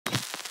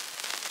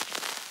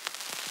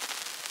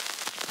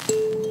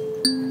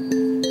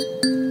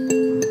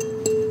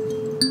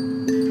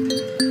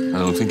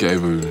think I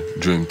ever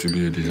dreamed to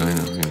be a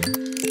designer.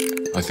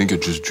 I think I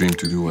just dreamed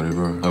to do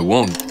whatever I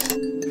want.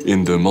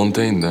 In the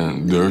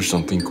mountain, there's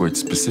something quite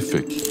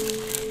specific.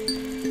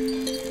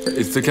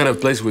 It's the kind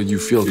of place where you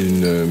feel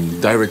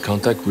in direct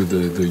contact with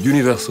the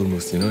universe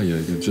almost, you know?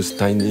 You're just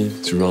tiny,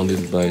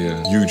 surrounded by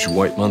huge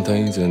white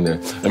mountains, and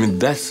I mean,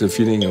 that's the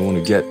feeling I want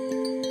to get.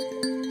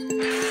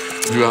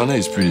 Vuarnet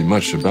is pretty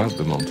much about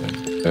the mountain.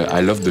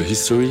 I love the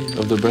history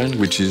of the brand,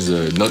 which is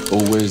not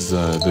always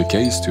the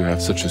case to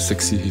have such a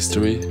sexy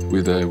history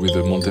with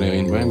a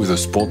Montenegrin brand, with a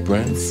sport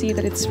brand. See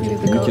that it's really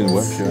the You can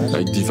work here.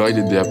 I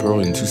divided the apparel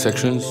in two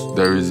sections.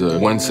 There is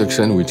one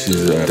section which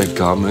is tech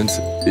garments.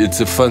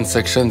 It's a fun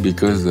section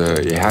because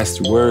it has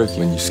to work.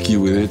 When you ski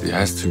with it, it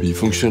has to be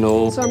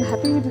functional. So I'm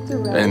happy with the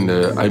red. And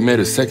I made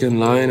a second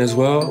line as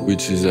well,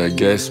 which is, I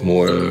guess,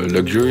 more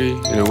luxury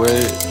in a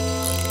way.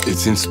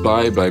 It's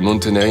inspired by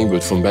Montenegrin,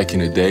 but from back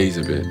in the days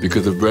a bit,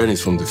 because the brand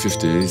is from the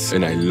 50s,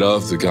 and I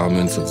love the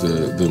garments of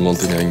the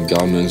Montenegrin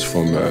garments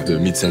from the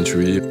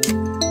mid-century.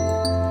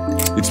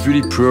 It's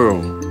pretty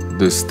pure,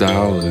 the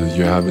style that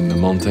you have in the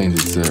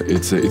mountains.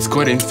 It's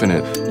quite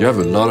infinite. You have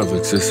a lot of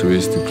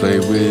accessories to play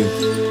with.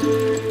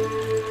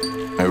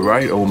 I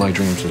write all my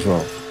dreams as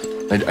well.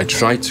 I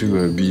try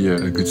to be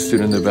a good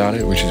student about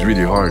it, which is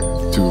really hard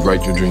to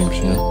write your dreams,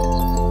 you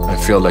know? I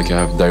feel like I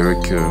have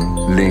direct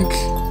link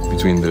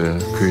between the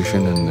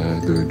creation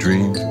and the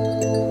dream.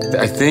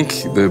 I think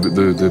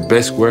the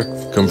best work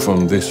comes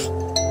from this.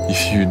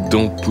 If you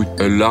don't put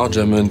a large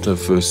amount of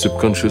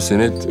subconscious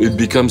in it, it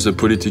becomes a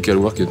political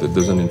work that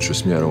doesn't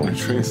interest me at all.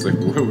 It's like,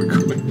 where are we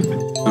going?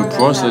 The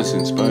process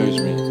inspires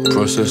me. The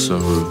process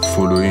of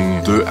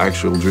following the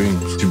actual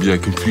dreams. To be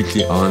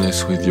completely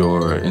honest with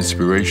your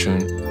inspiration.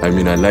 I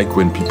mean, I like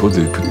when people,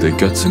 they put their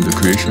guts in the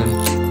creation.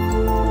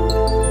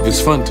 It's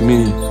fun to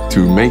me to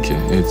make it.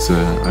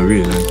 I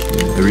really like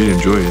it. I really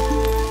enjoy it.